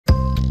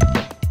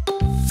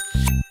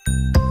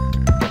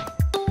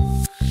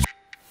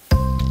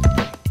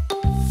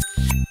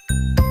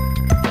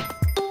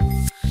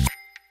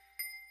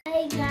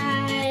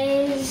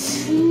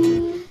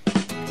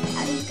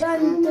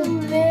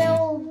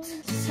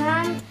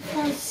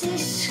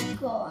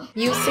Cisco.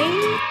 Using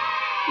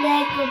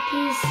Lego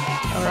pieces.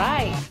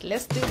 Alright,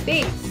 let's do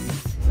this.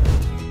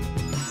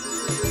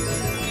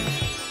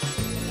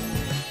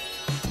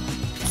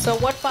 So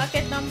what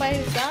pocket number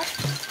is that?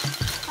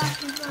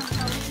 Pocket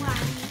number 1.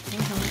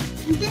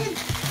 This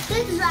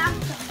is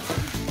after.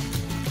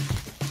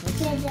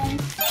 Okay, then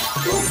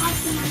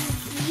pocket number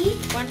 3.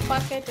 One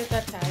pocket at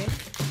a time.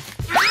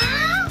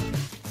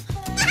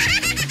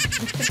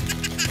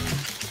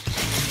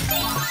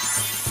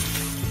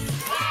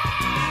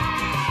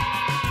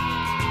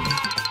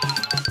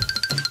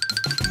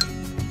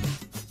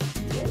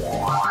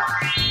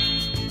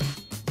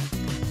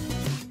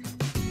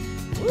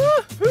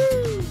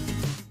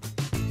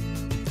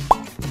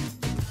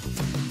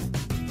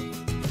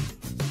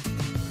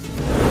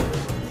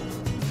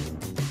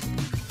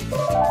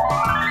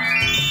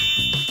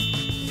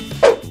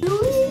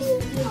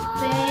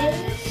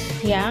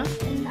 Yeah,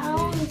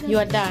 you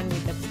are done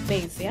with the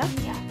base, yeah?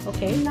 Yeah.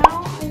 Okay.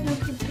 Now I'm going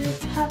to build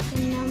pocket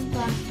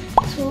number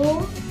 2.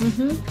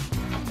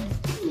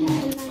 And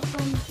I'm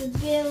going to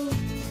build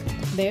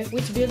There,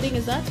 which building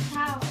is that?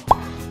 tower.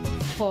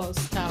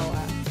 Salesforce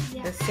Tower.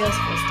 Yeah. The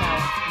Salesforce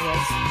Tower,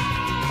 yes.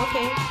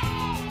 Okay.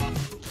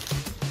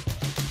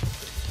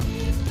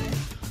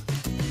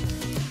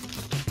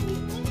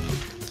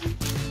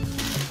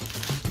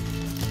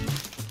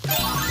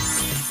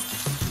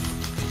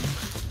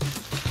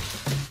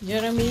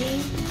 Jeremy,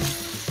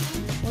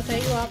 what are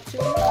you up to?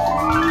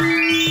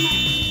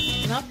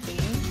 Nothing.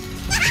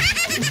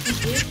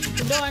 You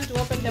don't want to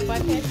open the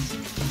bucket?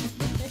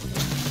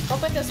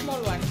 Open the small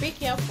one. Be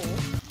careful.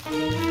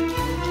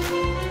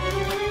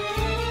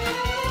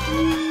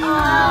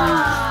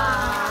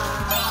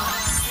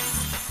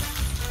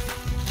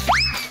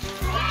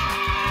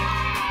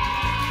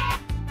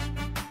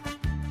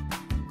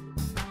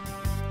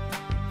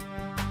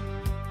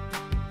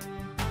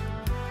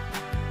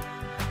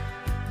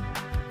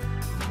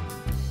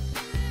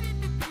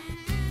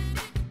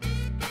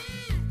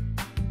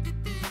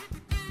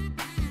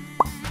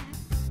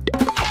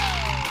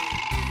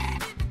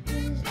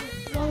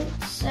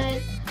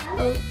 Side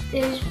of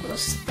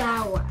Salesforce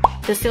Tower.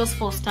 The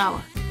Salesforce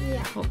Tower.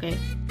 Yeah. Okay.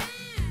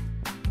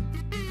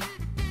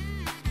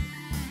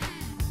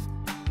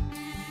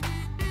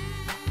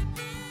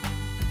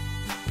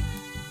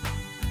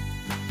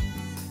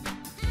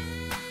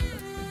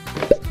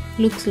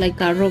 Looks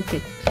like a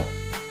rocket.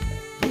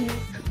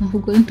 We're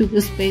going to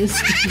the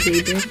space,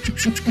 Jayden.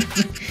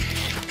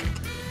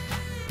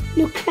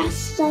 Look at that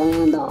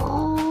sound.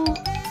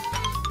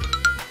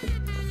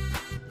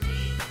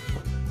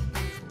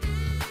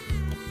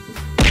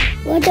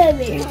 What are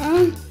we,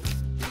 huh?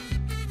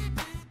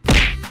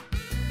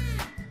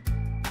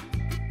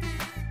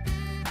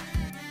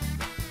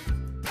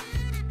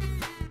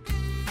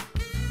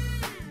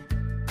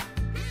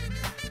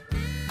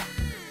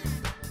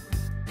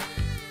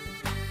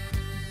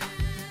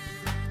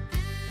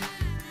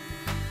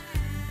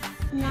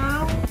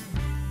 Now, the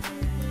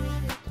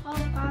top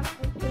half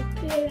of the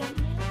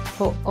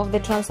pyramid. Of the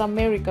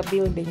Transamerica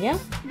building, yeah?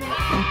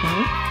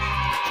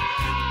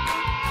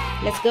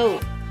 Let's go.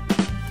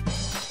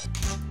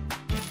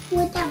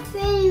 What a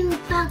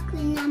favorite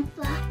pocket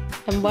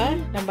number.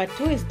 Number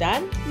 2 is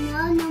done.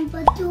 No,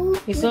 number 2.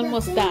 It's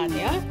almost done,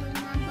 yeah?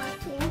 Number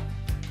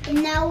 2.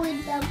 And now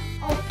with the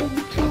open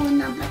to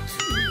number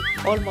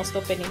 3. Almost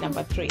opening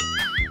number 3.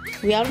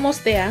 We're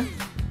almost there.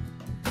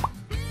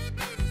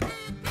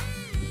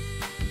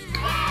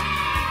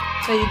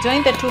 So you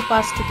join the 2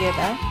 parts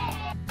together,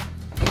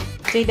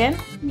 Jayden,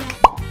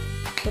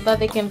 so that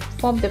they can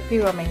form the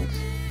pyramid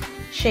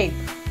shape.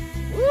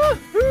 So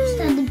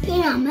the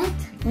pyramid.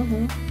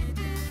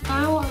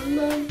 Now I'm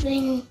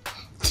moving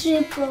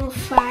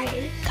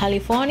 555.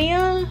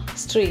 California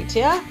Street,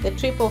 yeah? The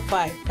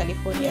 555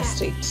 California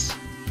Street.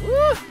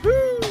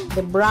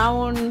 The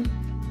brown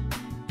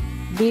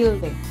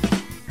building.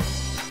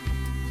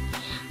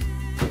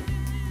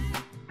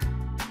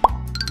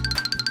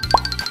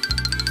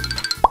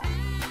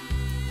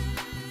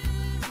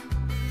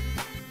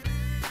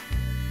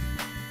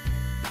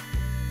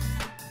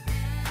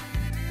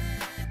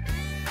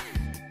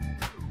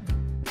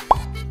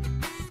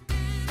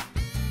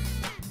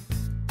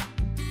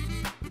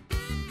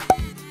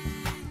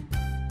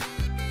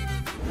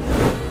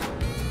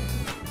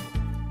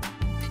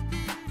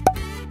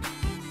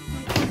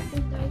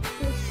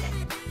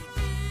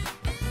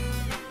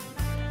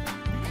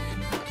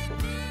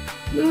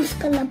 Now I'm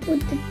gonna put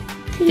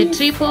The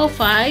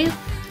 555,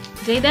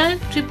 Jayden,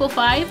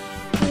 555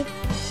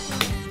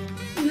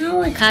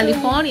 now it's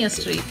California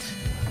Street.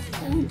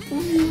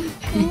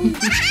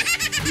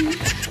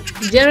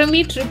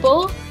 Jeremy,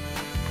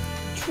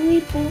 555.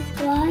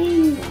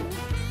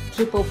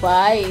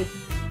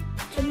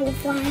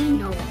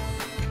 555.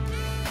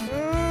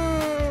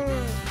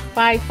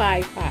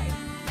 555.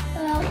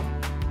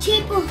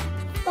 Triple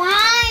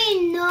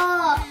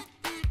final.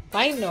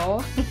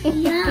 Final.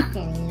 Yeah.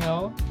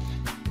 No.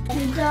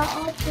 And the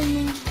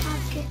opening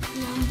pocket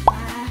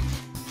number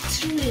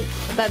 3.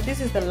 But this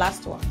is the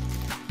last one.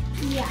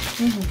 Yeah.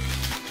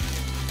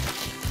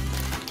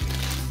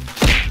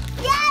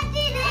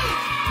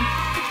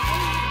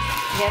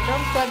 Yeah,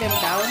 don't throw them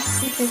down.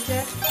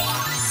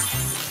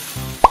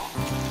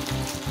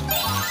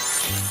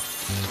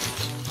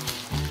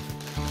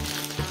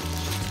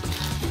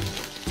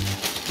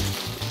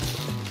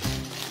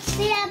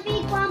 See a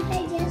big one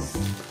pages.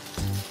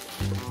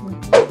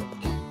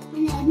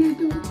 And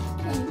another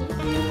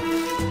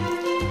pages.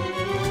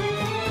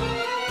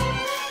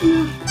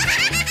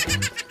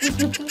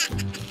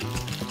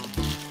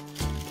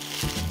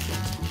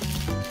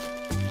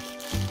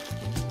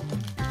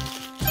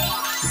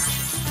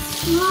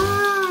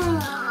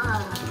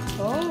 Wow.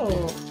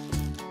 Oh.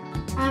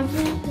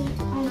 Everything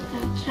on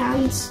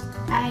Alcatraz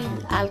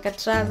Island.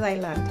 Alcartez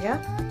Island, yeah?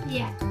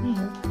 Yeah.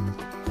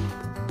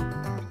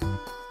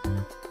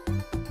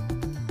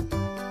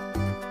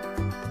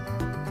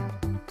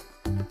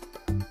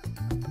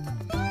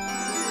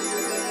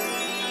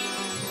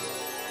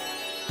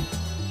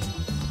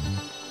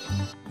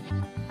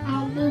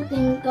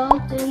 Everything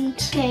Golden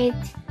Gate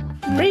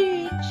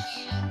Bridge.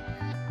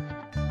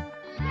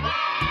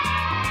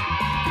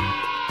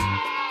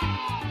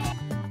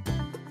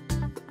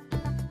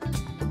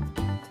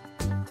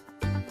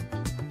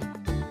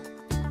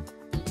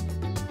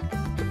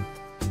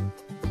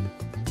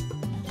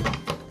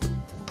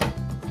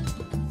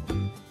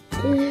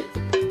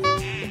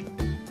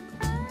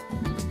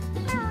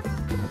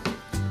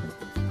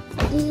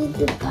 This is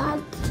the part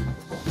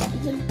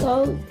of the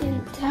Golden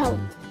Tower.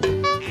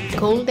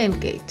 Golden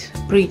Gate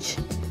Bridge.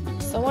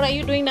 So what are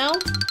you doing now?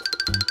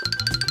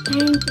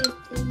 Painted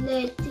the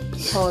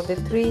ladies. Oh, the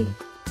three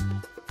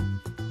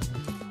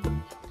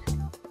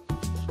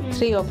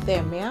of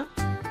them, yeah?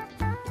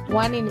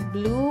 One in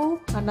blue,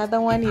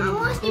 another one in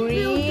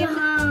green. I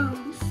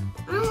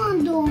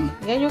want to.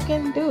 Yeah, you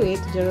can do it,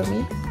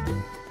 Jeremy.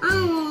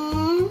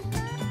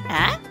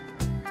 Huh?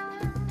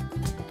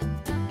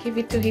 Give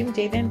it to him,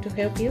 Jayden, to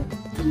help you.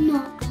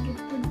 No.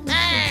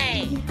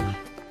 Hey!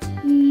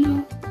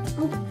 No.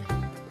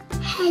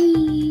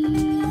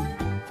 Hey.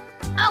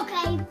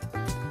 Okay.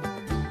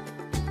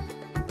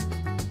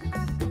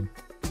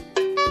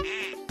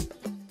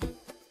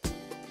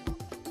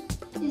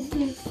 This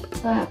is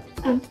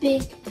a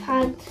big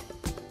part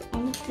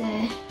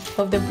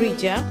Of the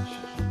bridge, yeah?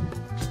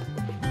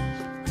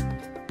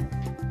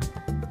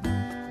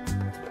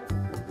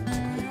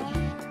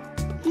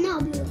 No.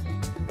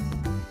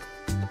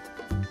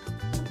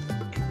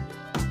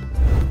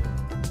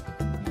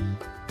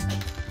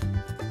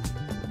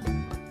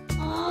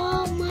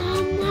 Oh,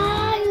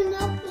 Mama, you're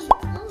not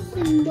supposed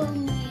to do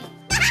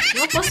it.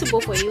 Not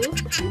possible for you.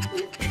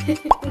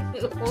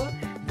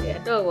 Yeah,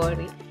 don't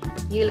worry.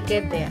 You'll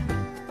get there.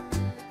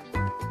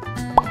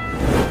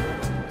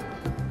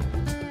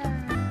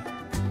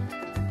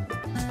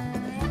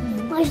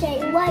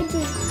 Why do?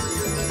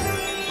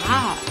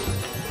 Wow.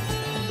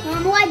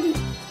 Mom, why do?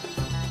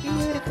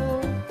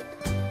 Beautiful.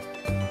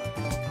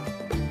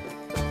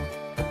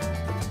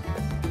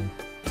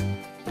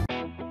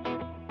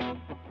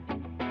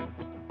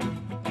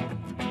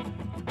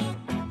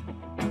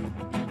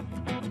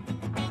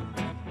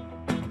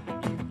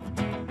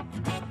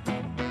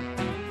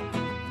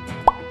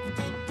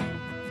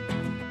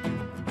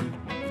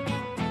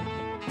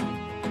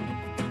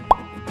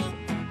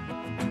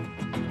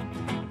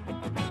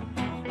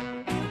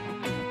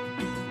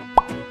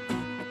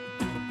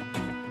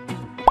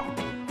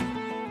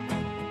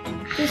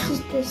 This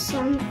is the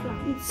San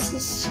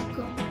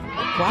Francisco.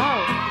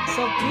 Wow, it's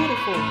so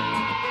beautiful.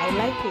 I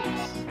like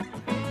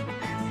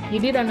it. You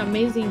did an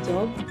amazing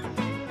job.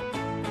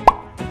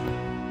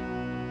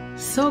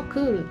 So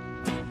cool.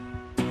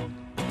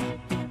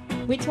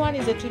 Which one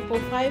is the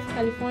 555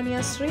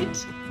 California Street?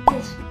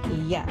 This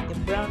Yeah, the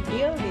brown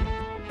building.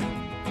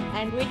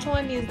 And which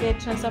one is the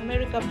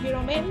Transamerica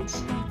Pyramid?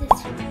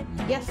 this one.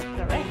 Yes,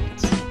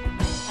 correct.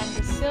 And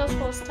the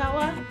Salesforce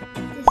Tower?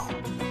 This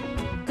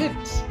one. Good.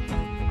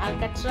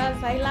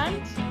 Alcartez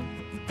Island?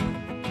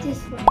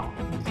 This one.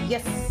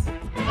 Yes.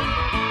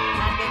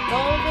 And the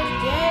Golden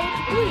Gate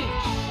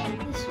Bridge?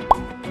 This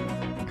one.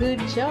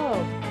 Good job.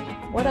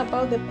 What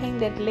about the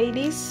painted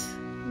ladies?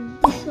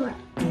 This one.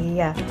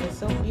 Yeah, they're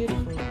so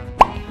beautiful.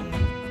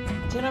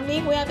 Yeah.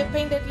 Jeremy, where are the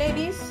painted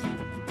ladies?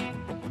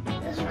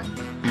 This one.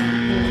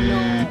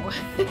 No.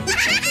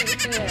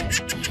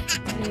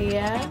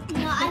 Yeah.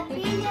 No, I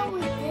feel it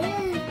with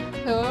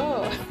this.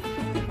 Oh.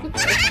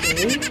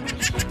 Okay.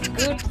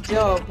 Good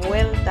job.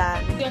 Well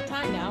done. Your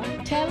turn now.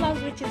 Tell us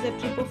which is the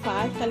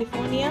 555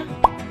 California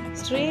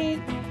Street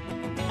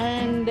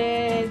and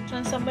the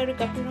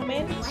Transamerica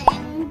Pyramid.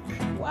 Blank.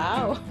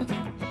 Wow.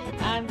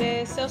 And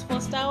the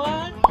Salesforce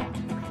Tower.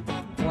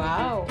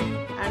 Wow.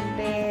 And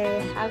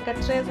the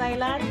Alcartez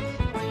Island.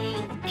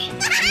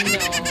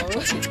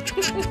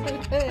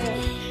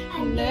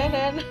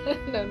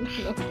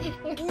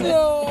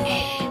 No.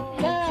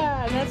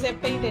 No, that's a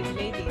painted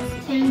lady.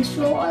 Thanks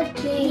for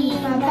watching.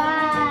 Bye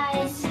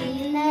bye. See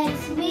you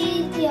next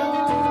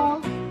video.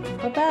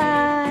 Bye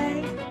bye.